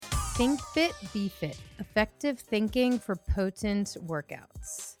Think Fit, Be Fit, effective thinking for potent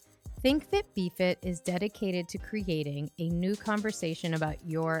workouts. Think Fit, Be Fit is dedicated to creating a new conversation about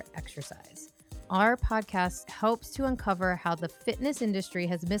your exercise. Our podcast helps to uncover how the fitness industry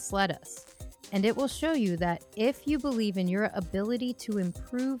has misled us, and it will show you that if you believe in your ability to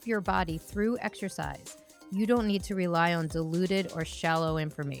improve your body through exercise, you don't need to rely on diluted or shallow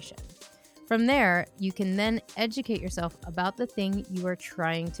information. From there, you can then educate yourself about the thing you are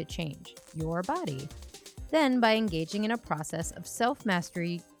trying to change, your body. Then, by engaging in a process of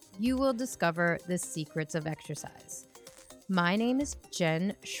self-mastery, you will discover the secrets of exercise. My name is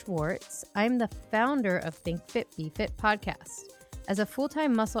Jen Schwartz. I'm the founder of Think Fit, Be Fit podcast. As a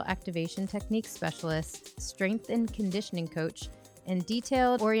full-time muscle activation technique specialist, strength and conditioning coach, and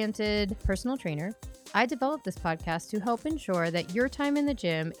detail-oriented personal trainer, I developed this podcast to help ensure that your time in the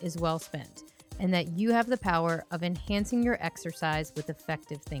gym is well spent and that you have the power of enhancing your exercise with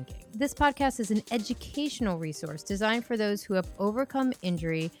effective thinking. This podcast is an educational resource designed for those who have overcome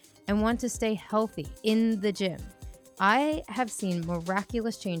injury and want to stay healthy in the gym. I have seen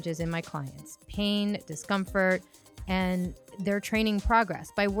miraculous changes in my clients, pain, discomfort, and their training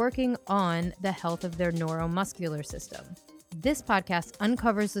progress by working on the health of their neuromuscular system. This podcast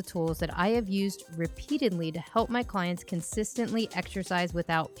uncovers the tools that I have used repeatedly to help my clients consistently exercise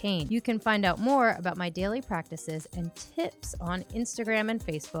without pain. You can find out more about my daily practices and tips on Instagram and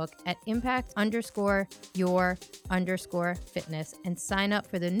Facebook at impact_your_fitness and sign up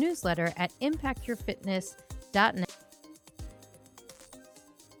for the newsletter at impactyourfitness.net.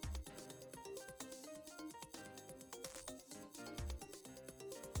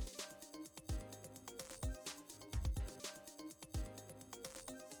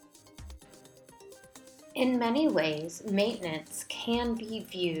 In many ways, maintenance can be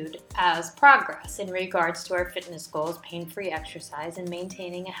viewed as progress in regards to our fitness goals, pain-free exercise, and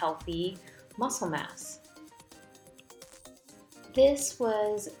maintaining a healthy muscle mass. This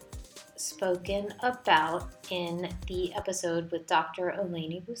was spoken about in the episode with Dr.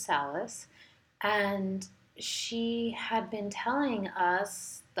 Eleni Bousalis, and she had been telling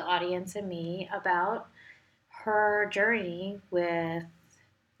us, the audience and me, about her journey with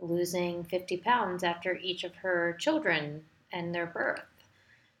losing 50 pounds after each of her children and their birth.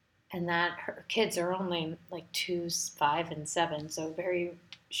 And that her kids are only like 2, 5, and 7, so very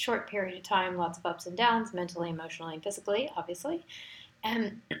short period of time, lots of ups and downs, mentally, emotionally, and physically, obviously.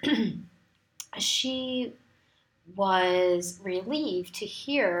 And she was relieved to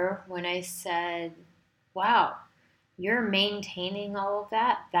hear when I said, wow, you're maintaining all of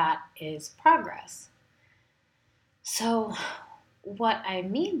that. That is progress. So what I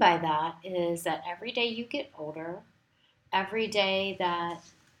mean by that is that every day you get older, every day that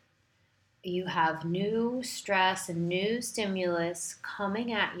you have new stress and new stimulus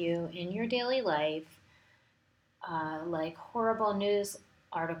coming at you in your daily life, like horrible news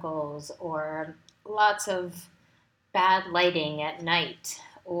articles or lots of bad lighting at night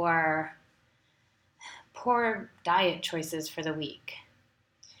or poor diet choices for the week.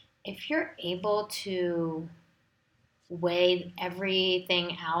 If you're able to weigh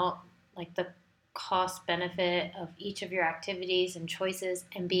everything out, like the cost benefit of each of your activities and choices,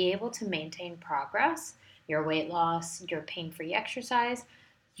 and be able to maintain progress, your weight loss, your pain-free exercise,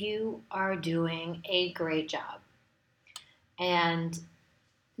 you are doing a great job. And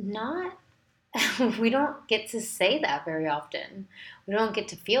we don't get to say that very often. We don't get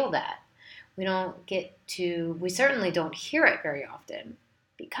to feel that. We certainly don't hear it very often,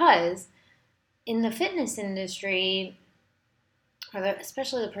 because in the fitness industry,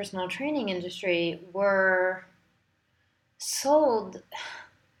 especially the personal training industry, we're sold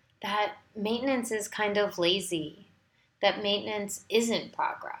that maintenance is kind of lazy, that maintenance isn't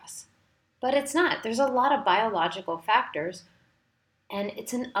progress. But it's not. There's a lot of biological factors, and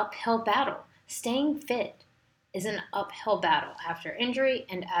it's an uphill battle. Staying fit is an uphill battle after injury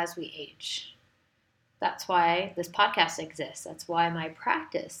and as we age. That's why this podcast exists. That's why my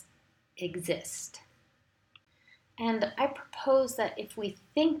practice exists. And I propose that if we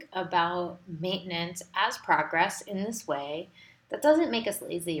think about maintenance as progress in this way, that doesn't make us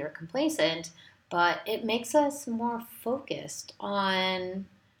lazy or complacent, but it makes us more focused on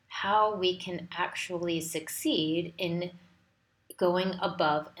how we can actually succeed in going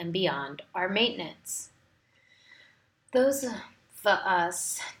above and beyond our maintenance. Those of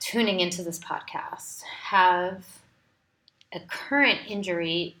us tuning into this podcast have a current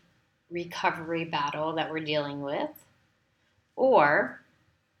injury recovery battle that we're dealing with, or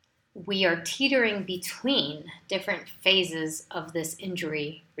we are teetering between different phases of this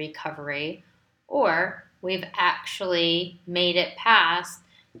injury recovery, or we've actually made it past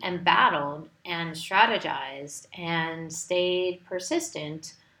and battled and strategized and stayed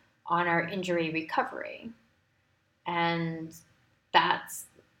persistent on our injury recovery. And that's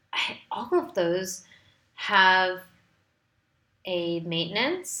all of those have a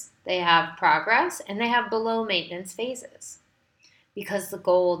maintenance, they have progress, and they have below maintenance phases. Because the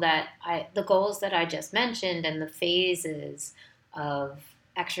goals that I just mentioned and the phases of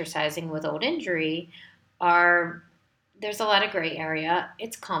exercising with old injury are, there's a lot of gray area.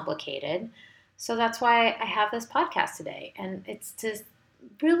 It's complicated. So that's why I have this podcast today. And it's to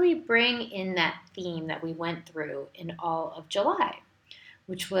really bring in that theme that we went through in all of July,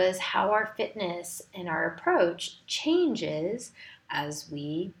 which was how our fitness and our approach changes as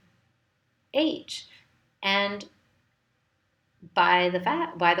we age. And by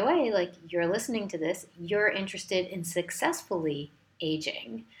the way, like, you're listening to this, you're interested in successfully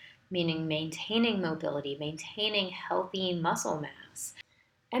aging, meaning maintaining mobility, maintaining healthy muscle mass,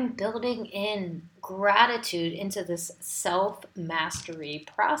 and building in gratitude into this self-mastery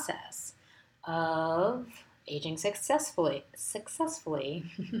process of aging successfully.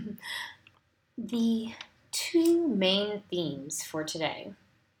 The two main themes for today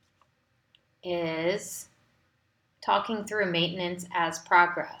is talking through maintenance as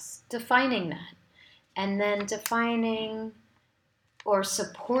progress, defining that, and then defining or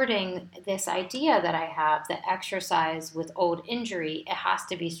supporting this idea that I have that exercise with old injury, it has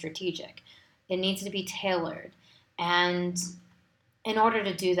to be strategic. It needs to be tailored. And in order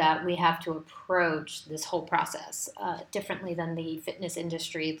to do that, we have to approach this whole process differently than the fitness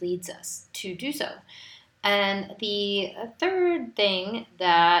industry leads us to do so. And the third thing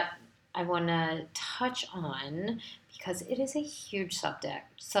that I want to touch on, because it is a huge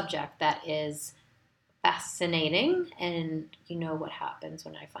subject that is fascinating, and you know what happens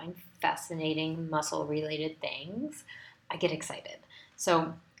when I find fascinating muscle related things, I get excited.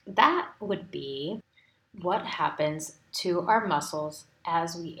 So that would be what happens to our muscles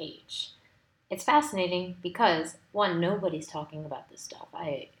as we age. It's fascinating because, one, nobody's talking about this stuff.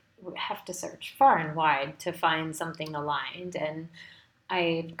 I have to search far and wide to find something aligned, and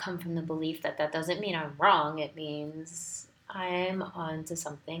I come from the belief that that doesn't mean I'm wrong. It means I'm on to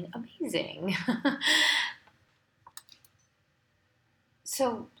something amazing.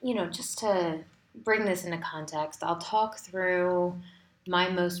 So, just to bring this into context, I'll talk through my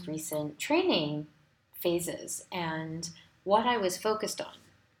most recent training phases and what I was focused on.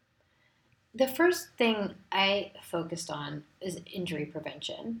 The first thing I focused on is injury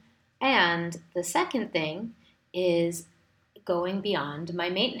prevention. And the second thing is going beyond my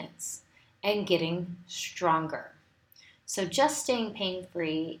maintenance and getting stronger. So just staying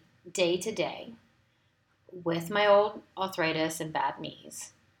pain-free day to day with my old arthritis and bad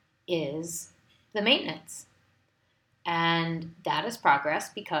knees is the maintenance. And that is progress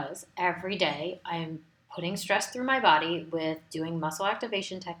because every day I'm putting stress through my body with doing muscle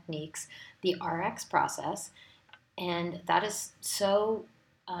activation techniques, the RX process, and that is so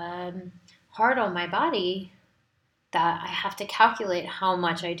hard on my body that I have to calculate how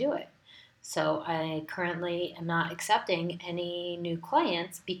much I do it. So I currently am not accepting any new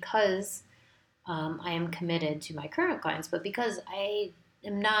clients because I am committed to my current clients, but because I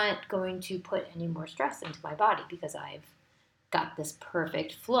am not going to put any more stress into my body because I've got this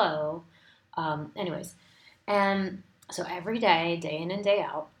perfect flow. Anyways, and so every day, day in and day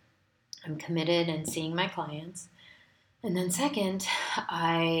out, I'm committed and seeing my clients. And then second,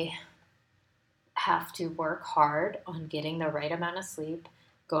 I have to work hard on getting the right amount of sleep,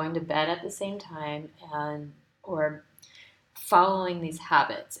 going to bed at the same time, or following these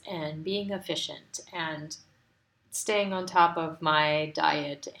habits and being efficient and staying on top of my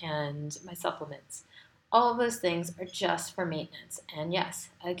diet and my supplements. All of those things are just for maintenance. And yes,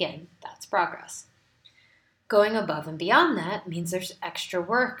 again, that's progress. Going above and beyond that means there's extra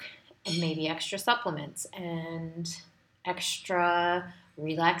work and maybe extra supplements and extra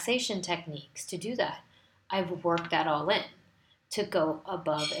relaxation techniques to do that. I've worked that all in to go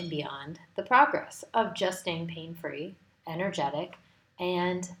above and beyond the progress of just staying pain-free, energetic,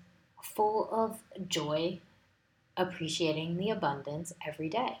 and full of joy, appreciating the abundance every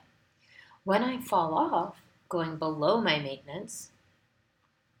day. When I fall off, going below my maintenance,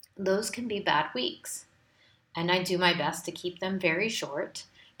 those can be bad weeks. And I do my best to keep them very short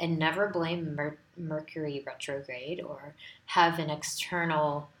and never blame Mercury retrograde or have an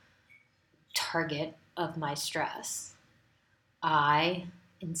external target of my stress. I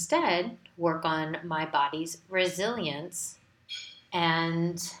instead work on my body's resilience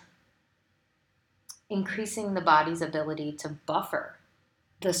and increasing the body's ability to buffer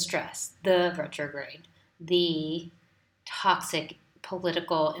the stress, the retrograde, the toxic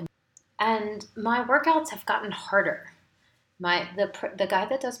political, and my workouts have gotten harder. The guy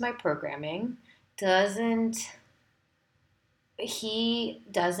that does my programming doesn't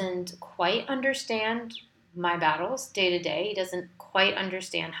quite understand my battles day to day. He doesn't quite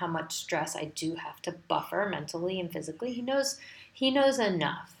understand how much stress I do have to buffer mentally and physically. He knows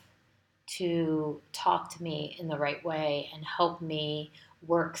enough to talk to me in the right way and help me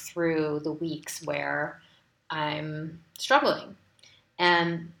work through the weeks where I'm struggling.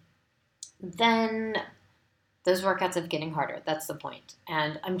 And then those workouts are getting harder. That's the point.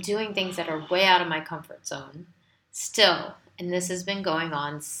 And I'm doing things that are way out of my comfort zone still. And this has been going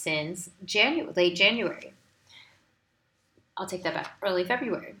on since late January. I'll take that back, early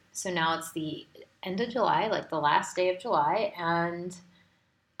February. So now it's the end of July, like the last day of July, and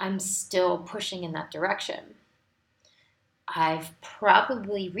I'm still pushing in that direction. I've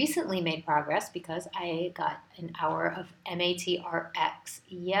probably recently made progress because I got an hour of MATRX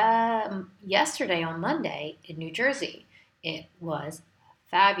yesterday on Monday in New Jersey. It was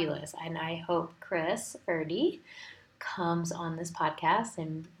fabulous, and I hope Chris Erdy comes on this podcast,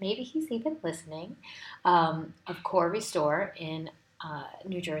 and maybe he's even listening, of Core Restore in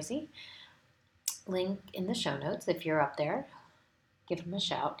New Jersey. Link in the show notes if you're up there. Give him a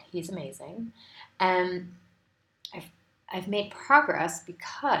shout. He's amazing. And I've made progress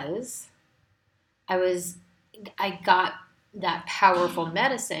because I got that powerful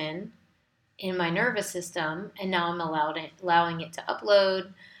medicine in my nervous system, and now I'm allowing it to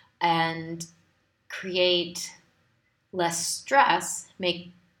upload and create less stress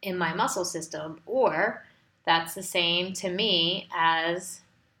in my muscle system. Or that's the same to me as,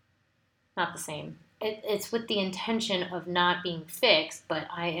 not the same. It's with the intention of not being fixed, but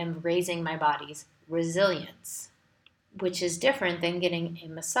I am raising my body's resilience, which is different than getting a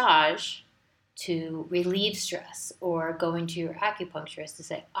massage to relieve stress or going to your acupuncturist to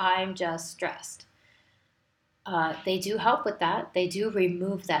say, I'm just stressed. They do help with that. They do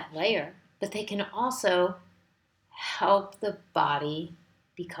remove that layer, but they can also help the body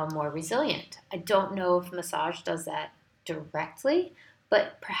become more resilient. I don't know if massage does that directly,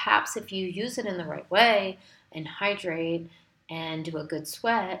 but perhaps if you use it in the right way and hydrate and do a good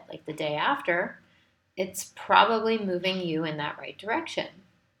sweat like the day after, it's probably moving you in that right direction.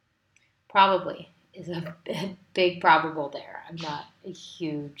 Probably is a big probable there. I'm not a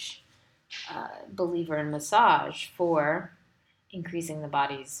huge believer in massage for increasing the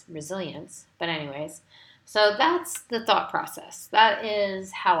body's resilience. But anyways, so that's the thought process. That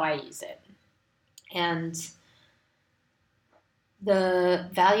is how I use it. And the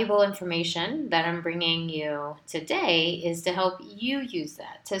valuable information that I'm bringing you today is to help you use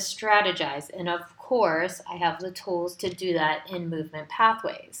that, to strategize. And of course, I have the tools to do that in Movement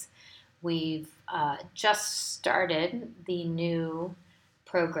Pathways. We've just started the new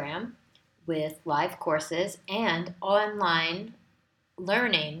program with live courses and online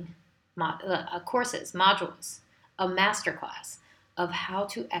learning courses, modules, a masterclass of how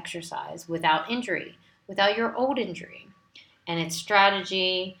to exercise without injury, without your old injury. And it's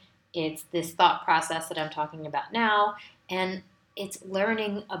strategy, it's this thought process that I'm talking about now, and it's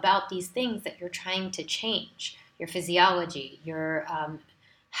learning about these things that you're trying to change, your physiology, your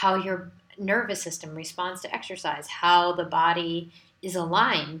how your nervous system responds to exercise, how the body is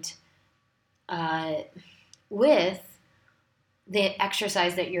aligned with the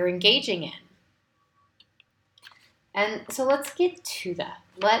exercise that you're engaging in. And so let's get to that.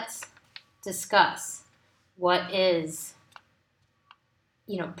 Let's discuss what is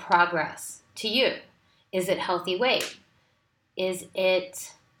progress to you. Is it healthy weight? Is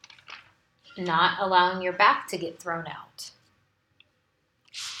it not allowing your back to get thrown out?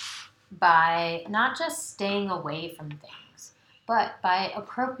 By not just staying away from things, but by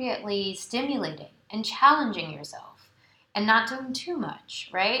appropriately stimulating and challenging yourself and not doing too much,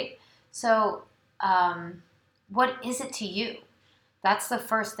 right? So, what is it to you? That's the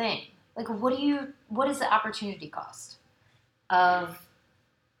first thing. Like, what is the opportunity cost of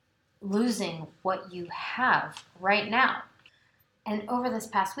losing what you have right now? And over this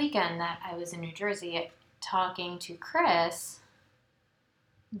past weekend that I was in New Jersey talking to Chris,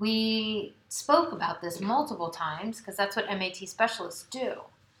 we spoke about this multiple times because that's what MAT specialists do.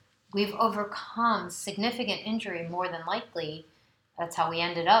 We've overcome significant injury more than likely. That's how we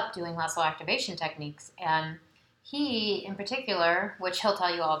ended up doing muscle activation techniques. And he, in particular, which he'll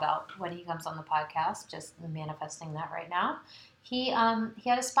tell you all about when he comes on the podcast, just manifesting that right now, he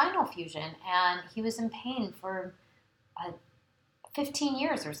had a spinal fusion, and he was in pain for 15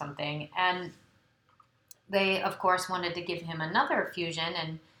 years or something. And they, of course, wanted to give him another fusion,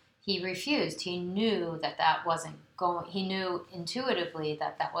 and he refused. He knew that wasn't going, he knew intuitively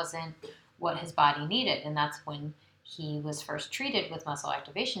that wasn't what his body needed. And that's when he was first treated with muscle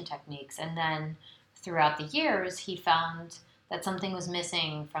activation techniques. And then throughout the years, he found that something was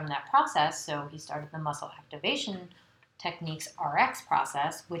missing from that process. So he started the muscle activation techniques RX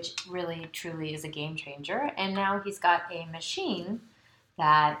process, which really truly is a game changer. And now he's got a machine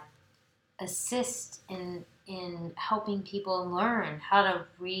that assists in helping people learn how to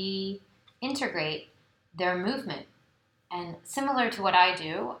reintegrate their movement. And similar to what I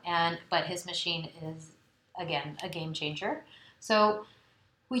do, but his machine is again a game changer. So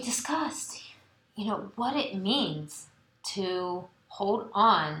we discussed, what it means to hold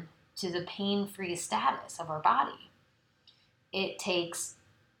on to the pain-free status of our body. It takes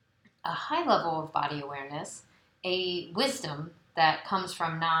a high level of body awareness, a wisdom that comes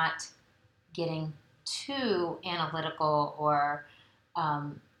from not getting too analytical or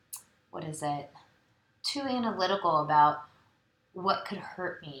too analytical about what could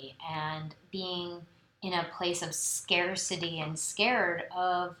hurt me, and being in a place of scarcity and scared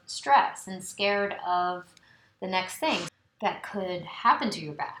of stress and scared of the next thing that could happen to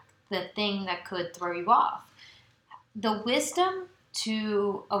your back, the thing that could throw you off. The wisdom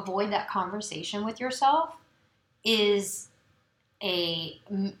to avoid that conversation with yourself is a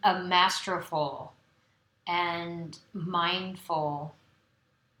masterful and mindful,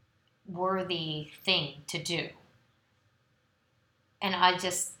 worthy thing to do. And I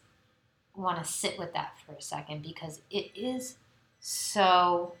just want to sit with that for a second, because it is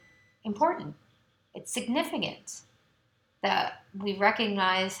so important. It's significant that we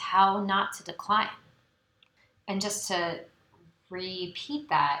recognize how not to decline. And just to repeat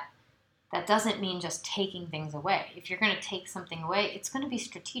that doesn't mean just taking things away. If you're going to take something away, it's going to be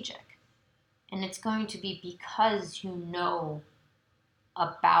strategic. And it's going to be because you know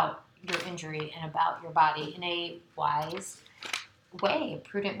about your injury and about your body in a wise way, a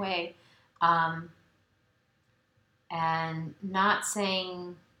prudent way. And not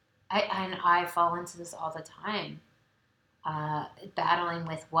saying, I fall into this all the time, battling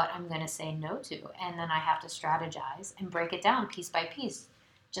with what I'm going to say no to. And then I have to strategize and break it down piece by piece,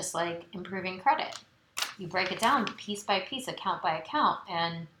 just like improving credit. You break it down piece by piece, account by account.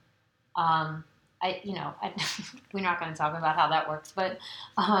 And we're not going to talk about how that works, but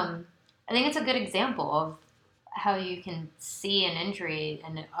I think it's a good example of how you can see an injury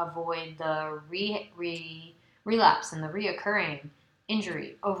and avoid the relapse and the reoccurring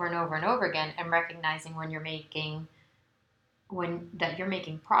injury over and over and over again, and recognizing when you're making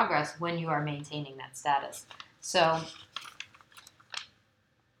progress when you are maintaining that status. So,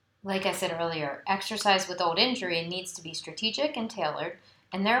 like I said earlier, exercise with old injury needs to be strategic and tailored,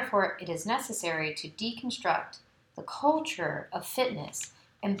 and therefore it is necessary to deconstruct the culture of fitness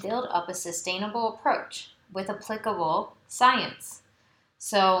and build up a sustainable approach with applicable science.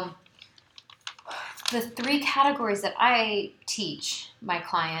 So the 3 categories that I teach my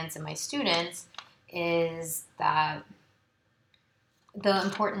clients and my students is that the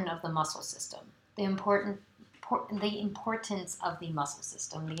importance of the muscle system, the importance of the muscle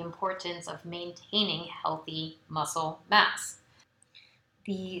system, the importance of maintaining healthy muscle mass.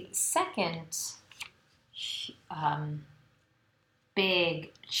 The second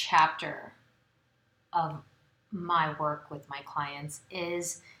big chapter of my work with my clients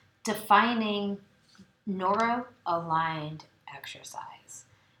is defining neuro-aligned exercise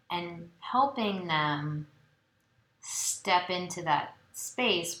and helping them step into that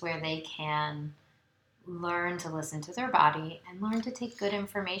space where they can learn to listen to their body and learn to take good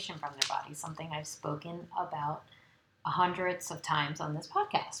information from their body, something I've spoken about hundreds of times on this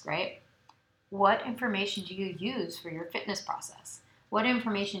podcast, right? What information do you use for your fitness process? What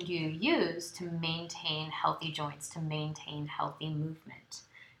information do you use to maintain healthy joints, to maintain healthy movement,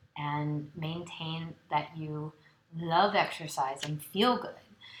 and maintain that you love exercise and feel good?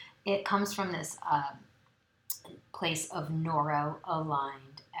 It comes from this place of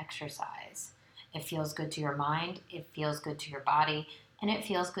neuro-aligned exercise. It feels good to your mind, it feels good to your body, and it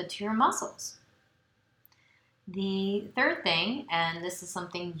feels good to your muscles. The third thing, and this is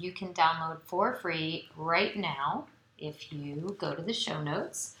something you can download for free right now if you go to the show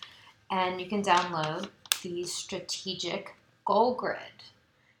notes, and you can download the Strategic Goal Grid.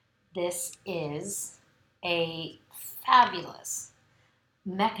 This is a fabulous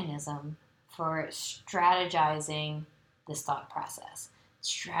mechanism for strategizing this thought process,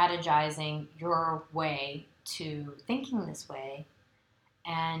 strategizing your way to thinking this way,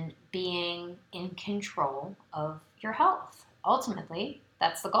 and being in control of your health. Ultimately,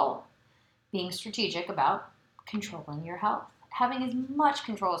 that's the goal. Being strategic about controlling your health having as much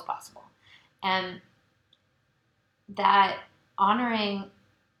control as possible. And that honoring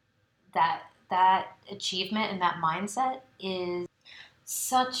that achievement and that mindset is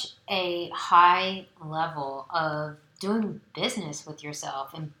such a high level of doing business with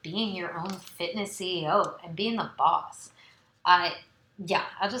yourself and being your own fitness CEO and being the boss. I'll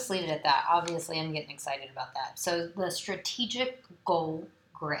just leave it at that. Obviously, I'm getting excited about that. So the strategic goal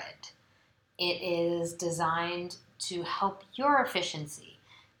grid, it is designed to help your efficiency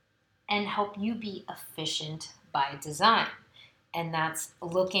and help you be efficient by design. And that's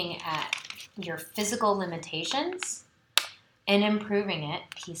looking at your physical limitations and improving it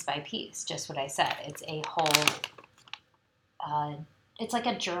piece by piece. Just what I said. It's a whole, it's like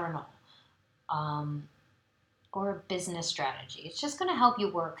a journal or a business strategy. It's just going to help you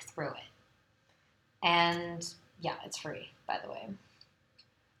work through it. And yeah, it's free, by the way.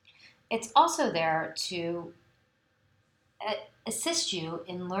 It's also there to assist you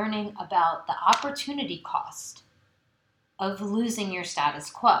in learning about the opportunity cost of losing your status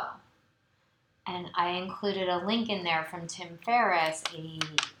quo. And I included a link in there from Tim Ferriss, a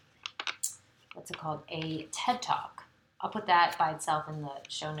TED Talk. I'll put that by itself in the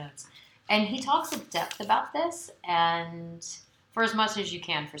show notes. And he talks in depth about this, and for as much as you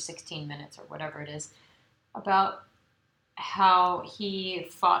can, for 16 minutes or whatever it is, about how he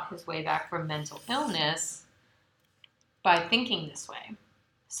fought his way back from mental illness by thinking this way.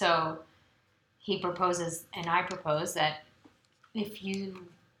 So he proposes, and I propose, that if you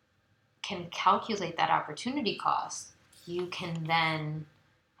can calculate that opportunity cost, you can then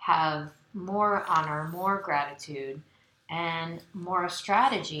have more honor, more gratitude, and more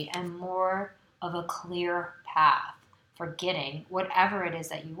strategy, and more of a clear path for getting whatever it is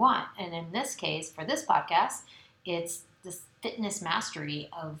that you want. And in this case, for this podcast, it's this fitness mastery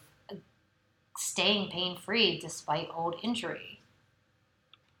of staying pain-free despite old injury.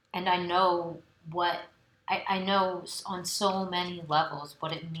 And I know I know on so many levels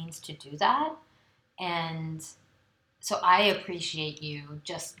what it means to do that. And so I appreciate you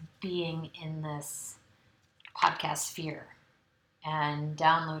just being in this podcast sphere and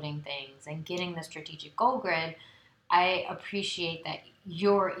downloading things and getting the strategic goal grid. I appreciate that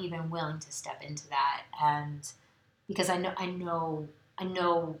you're even willing to step into that. And because I know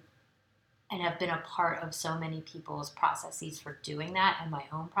and have been a part of so many people's processes for doing that, and my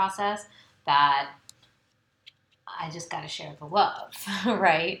own process, that I just got to share the love,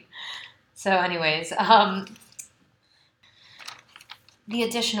 right? So anyways, the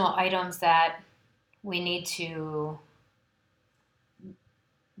additional items that we need to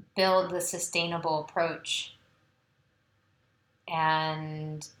build the sustainable approach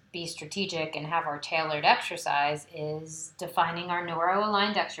and be strategic and have our tailored exercise is defining our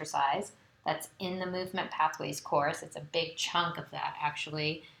neuro-aligned exercise. That's in the Movement Pathways course. It's a big chunk of that,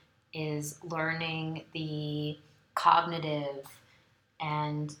 actually, is learning the cognitive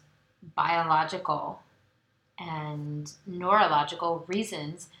and biological and neurological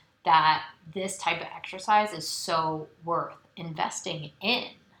reasons that this type of exercise is so worth investing in.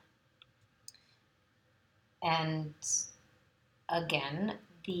 And again,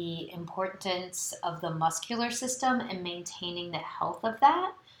 the importance of the muscular system and maintaining the health of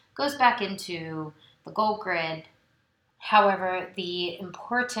that goes back into the goal grid. However, the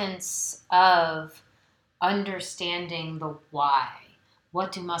importance of understanding the why.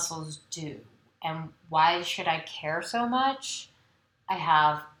 What do muscles do? And why should I care so much? I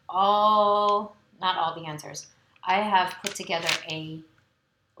have not all the answers. I have put together a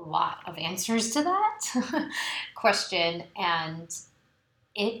lot of answers to that question, and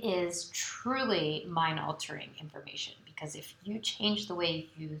it is truly mind-altering information, because if you change the way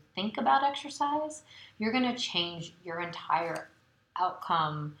you think about exercise, you're going to change your entire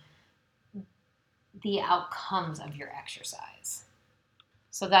outcome, the outcomes of your exercise.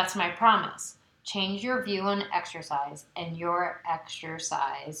 So that's my promise. Change your view on exercise, and your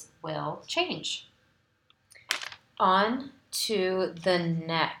exercise will change. On to the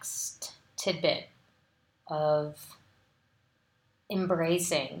next tidbit of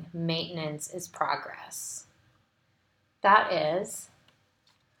embracing maintenance is progress. That is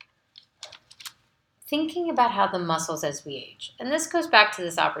thinking about how the muscles as we age. And this goes back to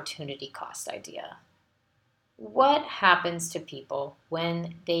this opportunity cost idea. What happens to people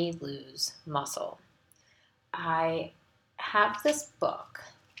when they lose muscle? I have this book,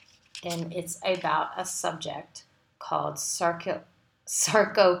 and it's about a subject called sarcopenia.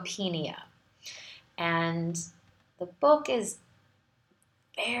 And the book is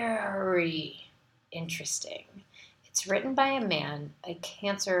very interesting. It's written by a man, a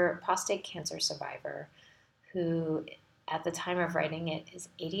prostate cancer survivor, who at the time of writing it, is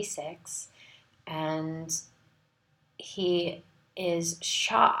 86, and he is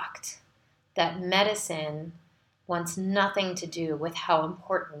shocked that medicine wants nothing to do with how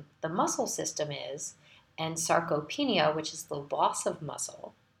important the muscle system is, and sarcopenia, which is the loss of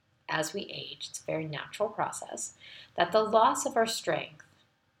muscle as we age, it's a very natural process, that the loss of our strength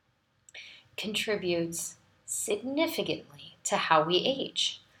contributes significantly to how we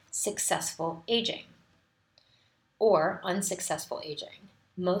age, successful aging or unsuccessful aging.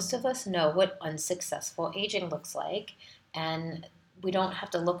 Most of us know what unsuccessful aging looks like, and we don't have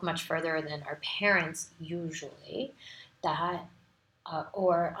to look much further than our parents usually, that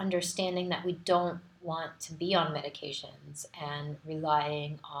or understanding that we don't want to be on medications and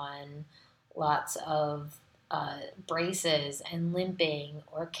relying on lots of braces and limping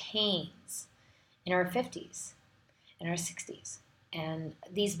or canes in our 50s, in our 60s. And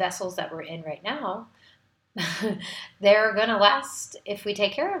these vessels that we're in right now, they're going to last, if we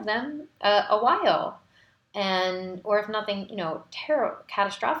take care of them, a while. And or if nothing,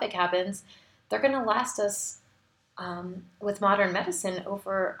 catastrophic happens, they're going to last us with modern medicine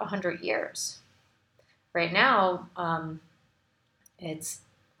over 100 years. Right now, it's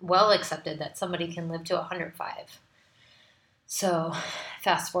well accepted that somebody can live to 105. So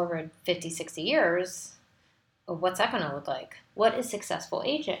fast forward 50, 60 years, what's that going to look like? What is successful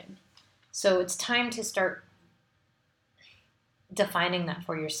aging? So it's time to start defining that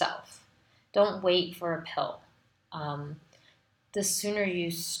for yourself. Don't wait for a pill. The sooner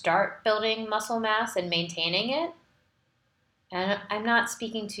you start building muscle mass and maintaining it, and I'm not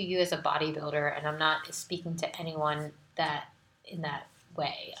speaking to you as a bodybuilder, and I'm not speaking to anyone that in that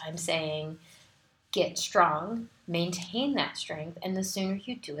way. I'm saying get strong, maintain that strength, and the sooner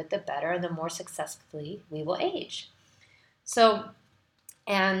you do it, the better, and the more successfully we will age. So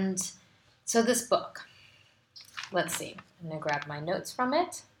this book, let's see, I'm going to grab my notes from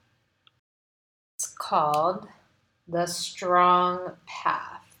it. It's called The Strong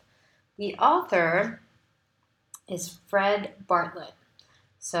Path. The author is Fred Bartlett.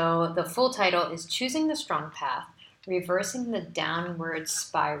 So the full title is Choosing the Strong Path, Reversing the Downward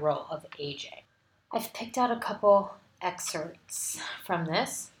Spiral of Aging. I've picked out a couple excerpts from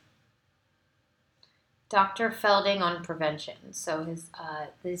this. Dr. Felding on prevention. So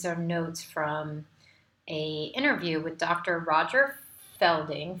these are notes from an interview with Dr. Roger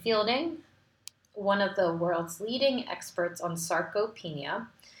Fielding, one of the world's leading experts on sarcopenia.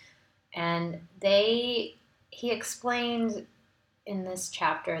 And he explained in this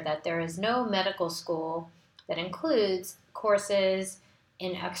chapter that there is no medical school that includes courses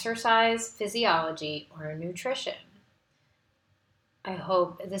in exercise, physiology, or nutrition. I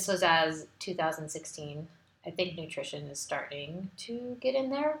hope this was as 2016. I think nutrition is starting to get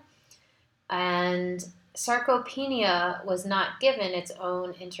in there. And sarcopenia was not given its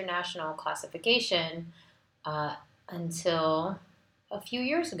own international classification until a few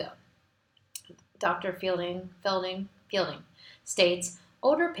years ago. Dr. Fielding states,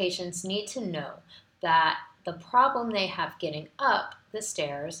 older patients need to know that the problem they have getting up the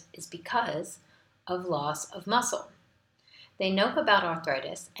stairs is because of loss of muscle. They know about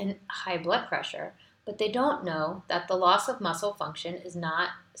arthritis and high blood pressure, but they don't know that the loss of muscle function is not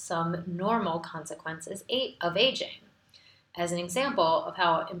some normal consequences of aging. As an example of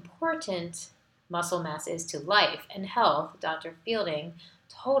how important muscle mass is to life and health, Dr. Fielding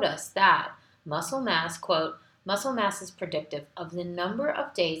told us that muscle mass, quote, muscle mass is predictive of the number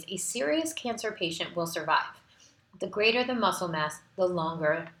of days a serious cancer patient will survive. The greater the muscle mass, the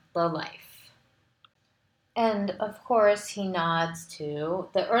longer the life. And of course, he nods to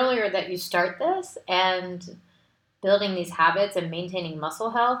the earlier that you start this and building these habits and maintaining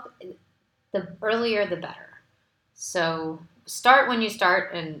muscle health, the earlier the better. So start when you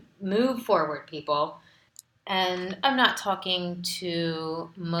start and move forward, people. And I'm not talking to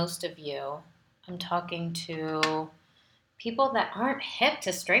most of you. I'm talking to people that aren't hip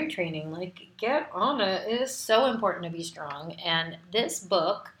to strength training. Like, get on it. It is so important to be strong. And this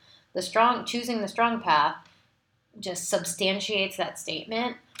book, Choosing the Strong Path, just substantiates that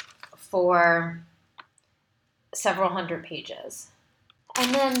statement for several hundred pages.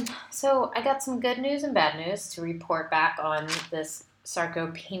 And then, so I got some good news and bad news to report back on this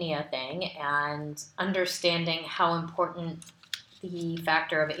sarcopenia thing and understanding how important the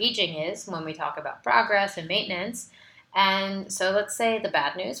factor of aging is when we talk about progress and maintenance. And so let's say the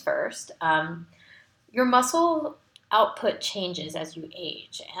bad news first. Your muscle output changes as you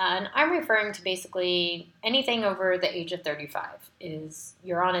age. And I'm referring to basically anything over the age of 35 is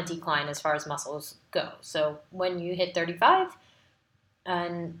you're on a decline as far as muscles go. So when you hit 35,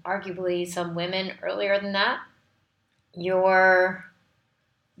 and arguably some women earlier than that, your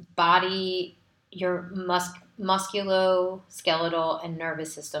body, your musculoskeletal and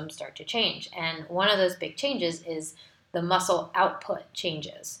nervous system start to change. And one of those big changes is the muscle output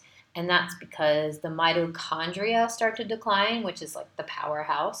changes. And that's because the mitochondria start to decline, which is like the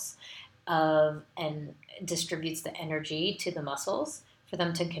powerhouse of and distributes the energy to the muscles for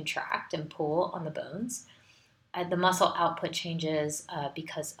them to contract and pull on the bones. The muscle output changes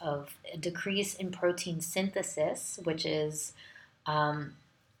because of a decrease in protein synthesis, which is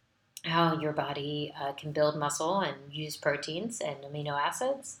how your body can build muscle and use proteins and amino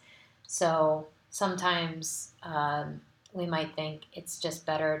acids. So sometimes we might think it's just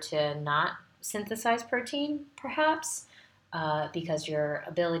better to not synthesize protein, perhaps, because your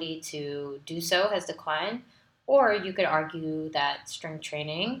ability to do so has declined. Or you could argue that strength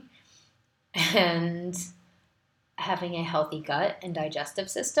training and having a healthy gut and digestive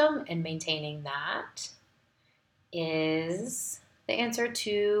system and maintaining that is the answer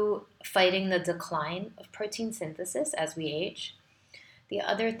to fighting the decline of protein synthesis as we age. The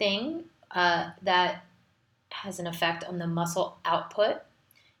other thing that has an effect on the muscle output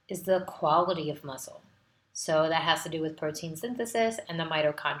is the quality of muscle. So that has to do with protein synthesis and the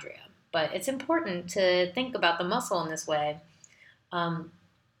mitochondria. But it's important to think about the muscle in this way.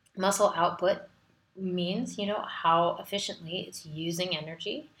 Muscle output means, how efficiently it's using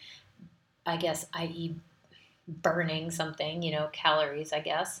energy, I guess, i.e., burning something, calories, I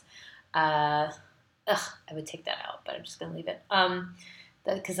guess. I would take that out, but I'm just going to leave it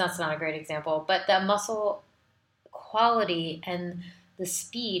because that's not a great example. But the muscle quality and the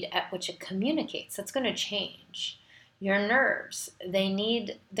speed at which it communicates, that's going to change. Your nerves, they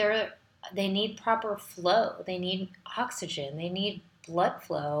need proper flow. They need oxygen. They need blood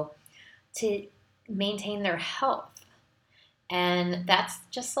flow to maintain their health. And that's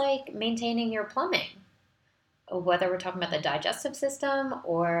just like maintaining your plumbing. Whether we're talking about the digestive system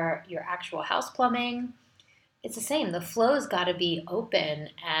or your actual house plumbing, it's the same. The flow's got to be open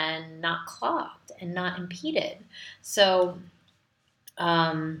and not clogged and not impeded. So,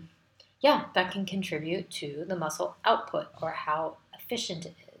 that can contribute to the muscle output or how efficient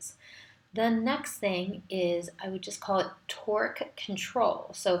it is. The next thing is, I would just call it torque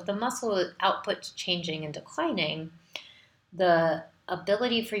control. So if the muscle output's changing and declining, the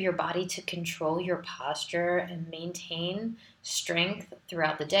ability for your body to control your posture and maintain strength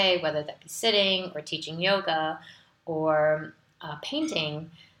throughout the day, whether that be sitting or teaching yoga or painting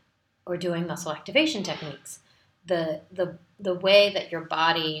or doing muscle activation techniques, the way that your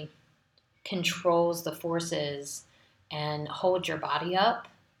body controls the forces and holds your body up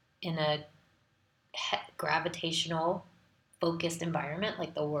in a gravitational focused environment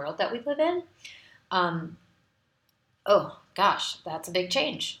like the world that we live in, oh gosh, that's a big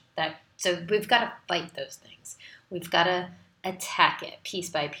change. So we've got to fight those things. We've got to attack it piece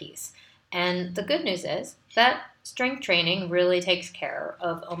by piece. And the good news is that strength training really takes care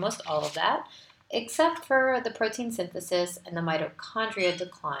of almost all of that, except for the protein synthesis and the mitochondria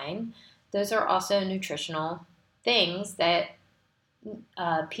decline. Those are also nutritional things that those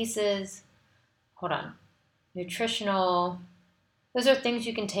are things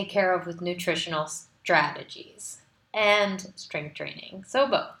you can take care of with nutritional strategies and strength training. So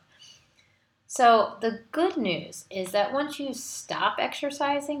both. So the good news is that once you stop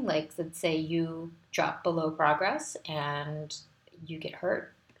exercising, like let's say you drop below progress and you get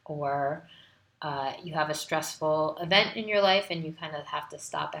hurt, or you have a stressful event in your life and you kind of have to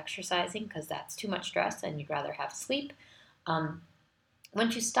stop exercising because that's too much stress and you'd rather have sleep.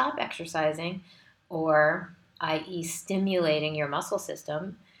 Once you stop exercising, or i.e. stimulating your muscle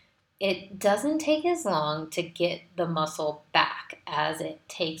system, it doesn't take as long to get the muscle back as it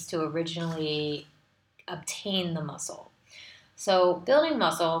takes to originally obtain the muscle. So building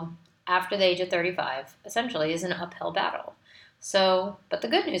muscle after the age of 35 essentially is an uphill battle. But the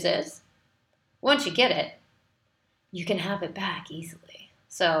good news is, once you get it, you can have it back easily.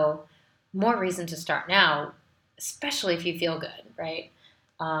 So more reason to start now, especially if you feel good, right?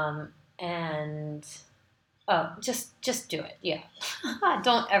 Just do it. Yeah.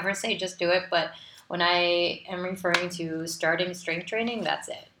 Don't ever say just do it, but when I am referring to starting strength training, that's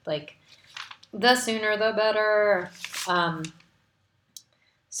it. Like, the sooner the better.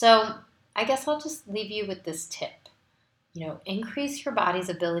 So I guess I'll just leave you with this tip. Increase your body's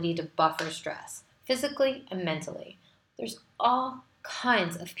ability to buffer stress, physically and mentally. There's all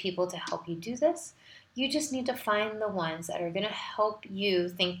kinds of people to help you do this. You just need to find the ones that are going to help you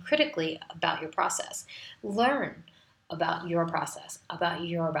think critically about your process. Learn about your process, about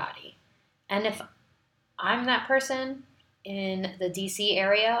your body. And if I'm that person in the DC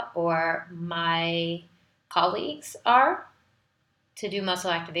area, or my colleagues are to do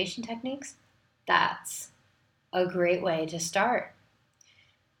muscle activation techniques, that's a great way to start.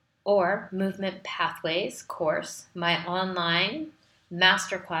 Or Movement Pathways course, my online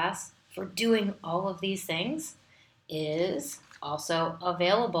masterclass for doing all of these things, is also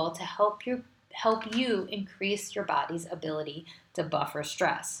available to help you increase your body's ability to buffer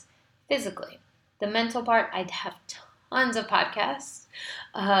stress physically. The mental part, I'd have tons of podcasts.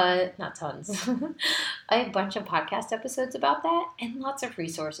 Not tons. I have a bunch of podcast episodes about that and lots of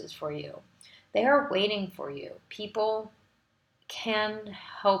resources for you. They are waiting for you. People can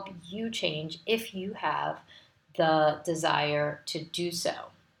help you change if you have the desire to do so.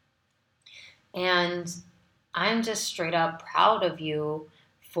 And I'm just straight up proud of you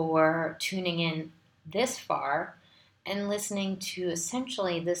for tuning in this far and listening to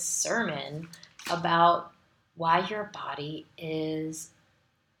essentially this sermon about why your body is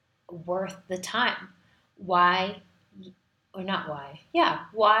worth the time. Why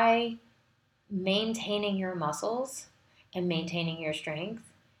maintaining your muscles and maintaining your strength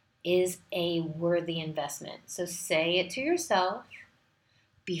is a worthy investment. So say it to yourself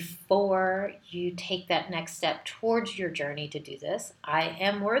before you take that next step towards your journey to do this. I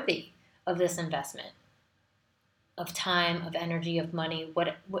am worthy of this investment of time, of energy, of money,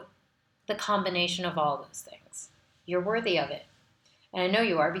 what the combination of all those things. You're worthy of it. And I know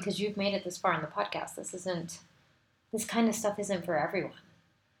you are because you've made it this far in the podcast. This kind of stuff isn't for everyone.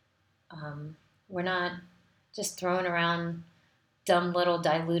 We're not just throwing around dumb little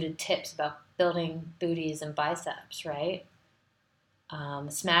diluted tips about building booties and biceps, right?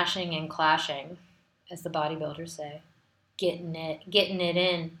 Smashing and clashing, as the bodybuilders say, getting it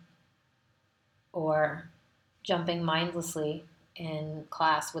in, or jumping mindlessly in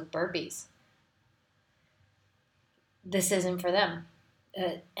class with burpees. This isn't for them,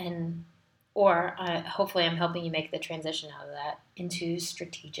 hopefully I'm helping you make the transition out of that into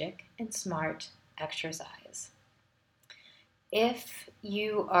strategic and smart exercise. If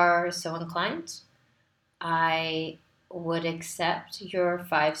you are so inclined, I would accept your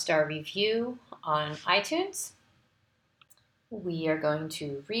 5-star review on iTunes. We are going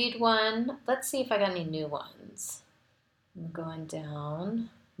to read one. Let's see if I got any new ones. I'm going down.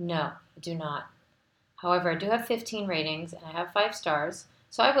 No, I do not. However, I do have 15 ratings and I have 5 stars.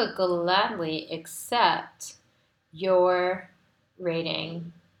 So I would gladly accept your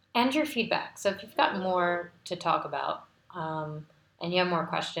rating and your feedback. So if you've got more to talk about and you have more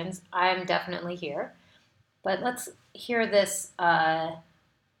questions, I'm definitely here. But let's hear this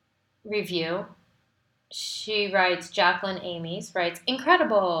review. She writes, Jacqueline Amies writes,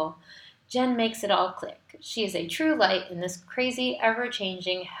 incredible! Jen makes it all click. She is a true light in this crazy,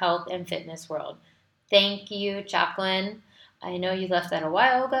 ever-changing health and fitness world. Thank you, Jacqueline. I know you left that a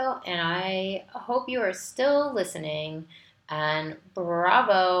while ago, and I hope you are still listening. And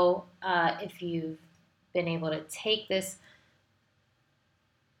bravo if you've been able to take this,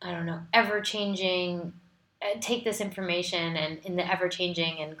 ever-changing, take this information and in the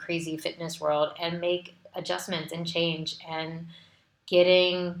ever-changing and crazy fitness world and make adjustments and change and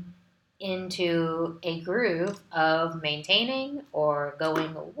getting into a groove of maintaining or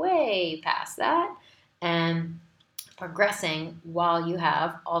going way past that and progressing while you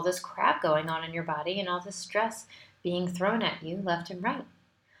have all this crap going on in your body and all this stress being thrown at you left and right.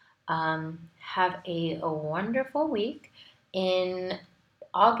 Have a wonderful week. In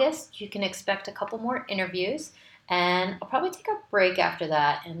August, you can expect a couple more interviews, and I'll probably take a break after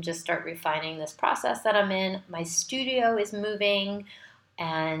that and just start refining this process that I'm in. My studio is moving,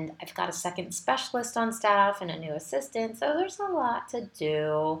 and I've got a second specialist on staff and a new assistant, so there's a lot to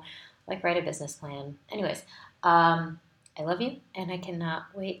do, like write a business plan. Anyways, I love you, and I cannot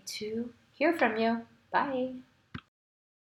wait to hear from you. Bye.